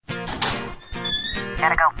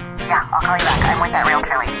Gotta go. Yeah, I'll call you back. I'm with that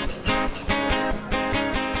realtor lady.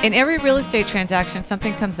 In every real estate transaction,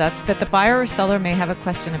 something comes up that the buyer or seller may have a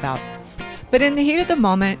question about. But in the heat of the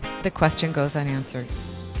moment, the question goes unanswered.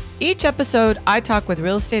 Each episode, I talk with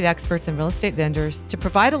real estate experts and real estate vendors to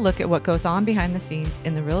provide a look at what goes on behind the scenes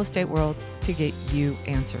in the real estate world to get you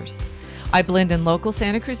answers. I blend in local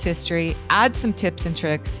Santa Cruz history, add some tips and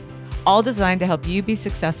tricks, all designed to help you be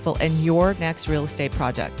successful in your next real estate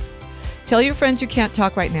project. Tell your friends you can't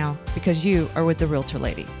talk right now because you are with the Realtor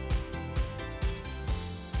Lady.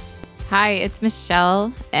 Hi, it's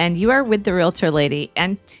Michelle, and you are with the Realtor Lady.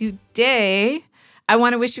 And today, I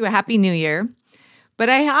want to wish you a Happy New Year. But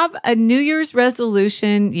I have a New Year's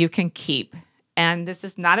resolution you can keep. And this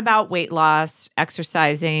is not about weight loss,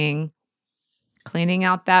 exercising, cleaning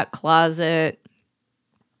out that closet,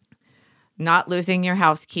 not losing your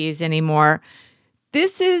house keys anymore.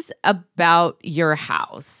 This is about your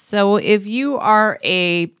house. So if you are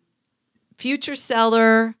a future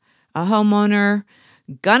seller, a homeowner,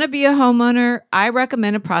 gonna be a homeowner, I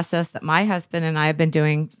recommend a process that my husband and I have been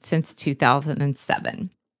doing since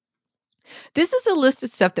 2007. This is a list of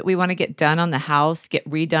stuff that we want to get done on the house, get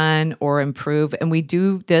redone or improve. And we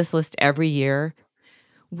do this list every year.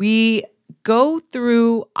 We go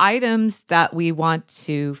through items that we want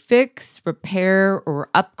to fix, repair, or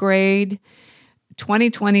upgrade.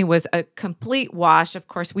 2020 was a complete wash. Of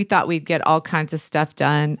course, we thought we'd get all kinds of stuff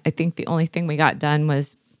done. I think the only thing we got done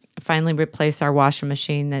was finally replace our washer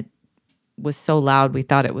machine that was so loud we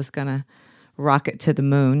thought it was going to rocket to the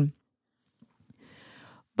moon.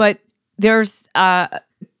 But there's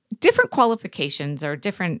different qualifications or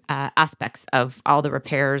different aspects of all the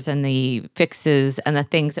repairs and the fixes and the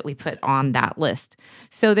things that we put on that list.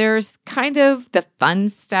 So there's kind of the fun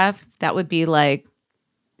stuff that would be like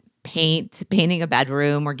painting a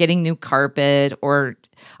bedroom or getting new carpet, or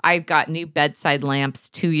I got new bedside lamps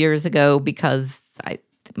 2 years ago because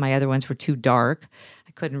my other ones were too dark.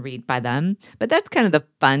 I couldn't read by them. But that's kind of the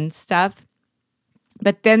fun stuff.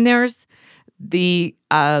 But then there's the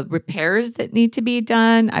repairs that need to be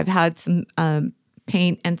done. I've had some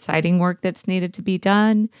paint and siding work that's needed to be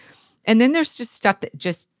done. And then there's just stuff that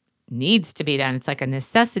just needs to be done. It's like a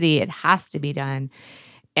necessity. It has to be done.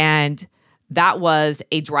 And that was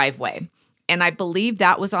a driveway. And I believe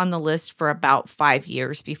that was on the list for about 5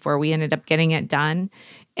 years before we ended up getting it done.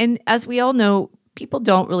 And as we all know, people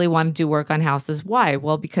don't really want to do work on houses. Why?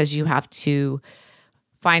 Well, because you have to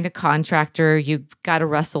find a contractor, you've got to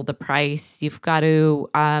wrestle the price, you've got to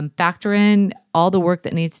factor in all the work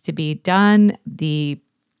that needs to be done, the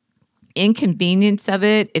inconvenience of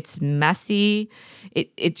it. It's messy.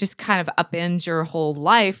 It just kind of upends your whole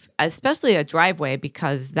life, especially a driveway,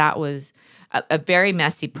 because that was a very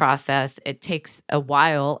messy process. It takes a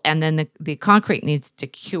while, and then the concrete needs to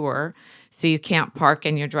cure, so you can't park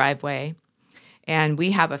in your driveway. And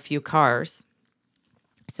we have a few cars,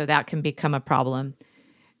 so that can become a problem.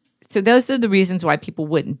 So those are the reasons why people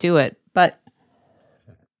wouldn't do it. But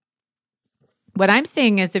what I'm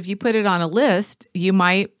saying is if you put it on a list, you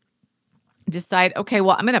might decide, okay,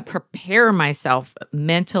 well, I'm going to prepare myself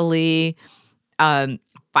mentally,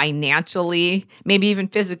 financially, maybe even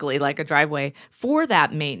physically, like a driveway, for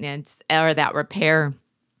that maintenance or that repair.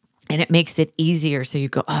 And it makes it easier. So you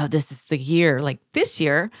go, oh, this is the year. Like this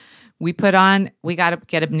year, we got to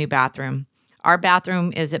get a new bathroom. Our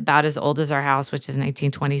bathroom is about as old as our house, which is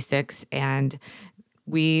 1926, and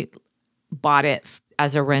we bought it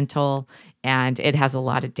as a rental, and it has a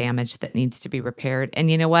lot of damage that needs to be repaired.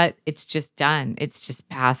 And you know what? It's just done. It's just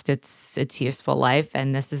past its useful life,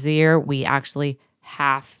 and this is the year we actually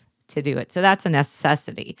have to do it. So that's a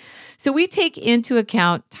necessity. So we take into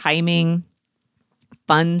account timing,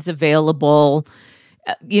 funds available.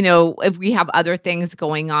 If we have other things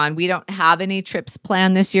going on, we don't have any trips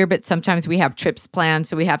planned this year, but sometimes we have trips planned.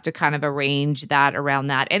 So we have to kind of arrange that around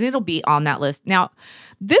that, and it'll be on that list. Now,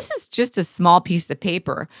 this is just a small piece of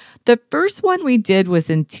paper. The first one we did was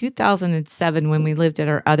in 2007 when we lived at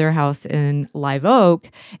our other house in Live Oak,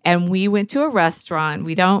 and we went to a restaurant.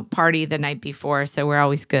 We don't party the night before, so we're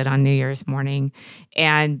always good on New Year's morning.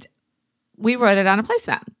 And we wrote it on a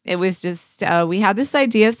placemat. It was just, we had this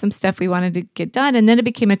idea of some stuff we wanted to get done, and then it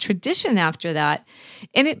became a tradition after that.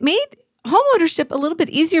 And it made homeownership a little bit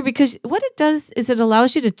easier because what it does is it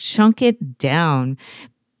allows you to chunk it down,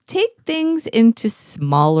 take things into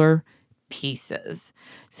smaller pieces.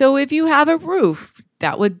 So if you have a roof,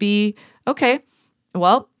 that would be, okay,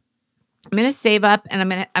 well, I'm going to save up and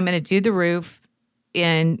I'm going to do the roof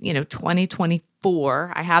in,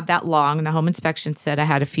 2024. I have that long, and the home inspection said I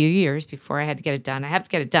had a few years before I had to get it done. I have to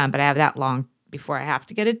get it done, but I have that long before I have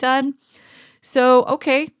to get it done. So,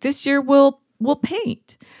 okay, this year we'll we'll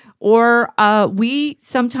paint. Or we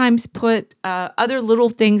sometimes put other little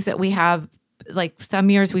things that we have. Like some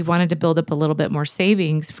years we wanted to build up a little bit more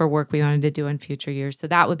savings for work we wanted to do in future years. So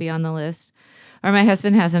that would be on the list. Or my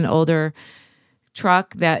husband has an older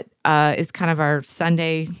truck that is kind of our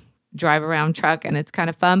Sunday drive around truck, and it's kind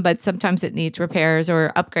of fun, but sometimes it needs repairs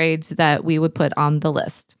or upgrades that we would put on the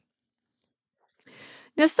list.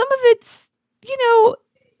 Now, some of it's,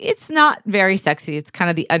 it's not very sexy. It's kind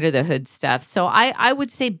of the under the hood stuff. So I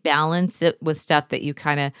would say balance it with stuff that you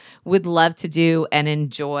kind of would love to do and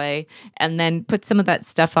enjoy, and then put some of that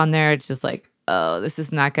stuff on there. It's just like, oh, this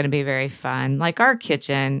is not going to be very fun. Like our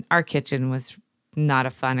kitchen was not a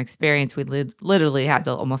fun experience. We literally had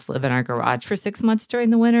to almost live in our garage for 6 months during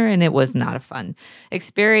the winter, and it was not a fun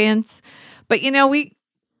experience. But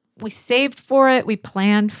we saved for it, we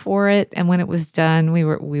planned for it, and when it was done, we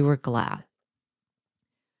were glad.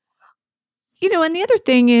 And the other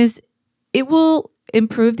thing is it will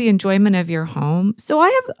improve the enjoyment of your home. So I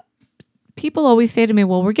have people always say to me,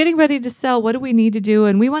 "Well, we're getting ready to sell. What do we need to do?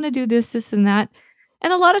 And we want to do this, this, and that."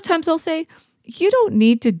 And a lot of times they'll say, "You don't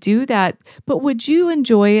need to do that, but would you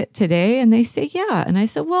enjoy it today?" And they say, "Yeah." And I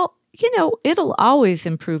said, "Well, it'll always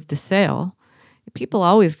improve the sale. People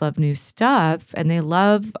always love new stuff, and they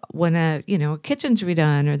love when a kitchen's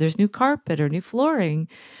redone or there's new carpet or new flooring.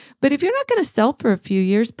 But if you're not going to sell for a few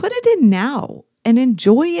years, put it in now and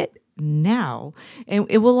enjoy it now, and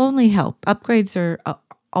it will only help. Upgrades are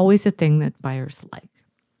always a thing that buyers like.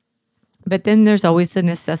 But then there's always the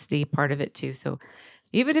necessity part of it too. So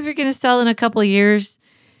even if you're going to sell in a couple of years,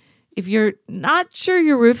 if you're not sure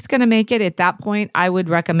your roof's going to make it at that point, I would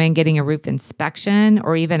recommend getting a roof inspection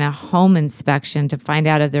or even a home inspection to find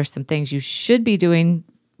out if there's some things you should be doing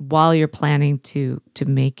while you're planning to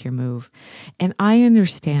make your move. And I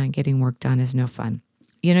understand getting work done is no fun.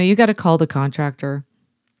 You got to call the contractor.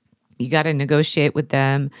 You got to negotiate with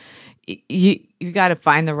them. You got to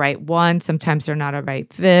find the right one. Sometimes they're not a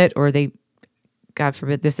right fit, or they, God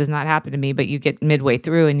forbid, this has not happened to me, but you get midway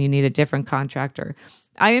through and you need a different contractor.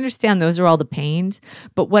 I understand those are all the pains,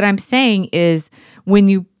 but what I'm saying is when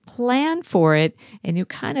you plan for it and you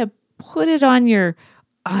kind of put it on your,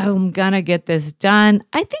 I'm going to get this done,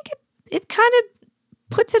 I think it kind of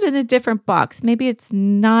puts it in a different box. Maybe it's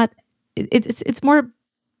not, it's more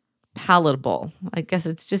palatable. I guess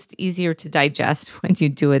it's just easier to digest when you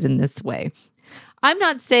do it in this way. I'm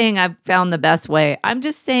not saying I've found the best way. I'm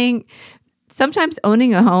just saying sometimes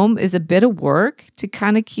owning a home is a bit of work to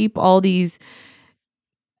kind of keep all these.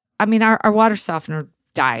 I mean, our water softener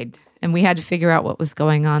died and we had to figure out what was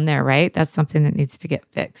going on there, right? That's something that needs to get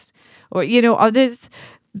fixed. Or,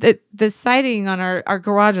 the siding on our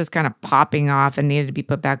garage was kind of popping off and needed to be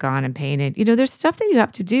put back on and painted. There's stuff that you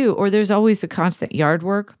have to do, or there's always a constant yard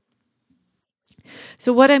work.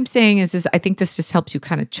 So what I'm saying is I think this just helps you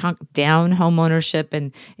kind of chunk down home ownership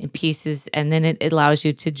in pieces, and then it allows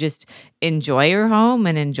you to just enjoy your home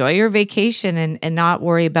and enjoy your vacation and not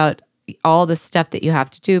worry about all the stuff that you have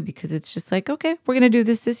to do, because it's just like, okay, we're going to do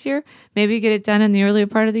this year. Maybe you get it done in the earlier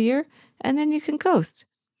part of the year, and then you can coast.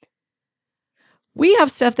 We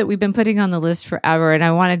have stuff that we've been putting on the list forever, and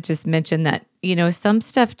I want to just mention that, some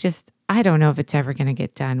stuff just, I don't know if it's ever going to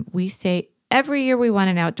get done. We say every year we want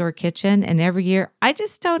an outdoor kitchen, and every year I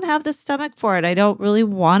just don't have the stomach for it. I don't really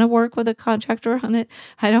want to work with a contractor on it.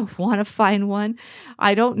 I don't want to find one.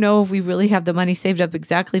 I don't know if we really have the money saved up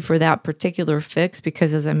exactly for that particular fix,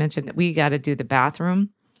 because as I mentioned, we got to do the bathroom.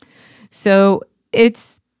 So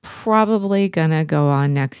it's probably going to go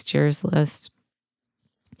on next year's list.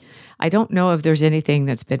 I don't know if there's anything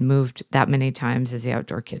that's been moved that many times as the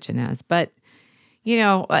outdoor kitchen has, but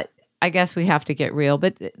I guess we have to get real.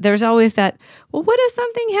 But there's always that, well, what if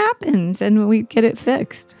something happens and we get it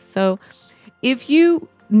fixed? So if you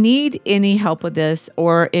need any help with this,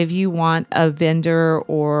 or if you want a vendor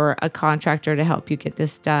or a contractor to help you get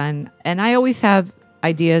this done, and I always have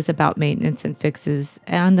ideas about maintenance and fixes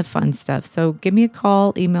and the fun stuff. So give me a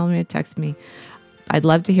call, email me, text me. I'd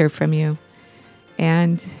love to hear from you.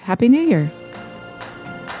 And Happy New Year.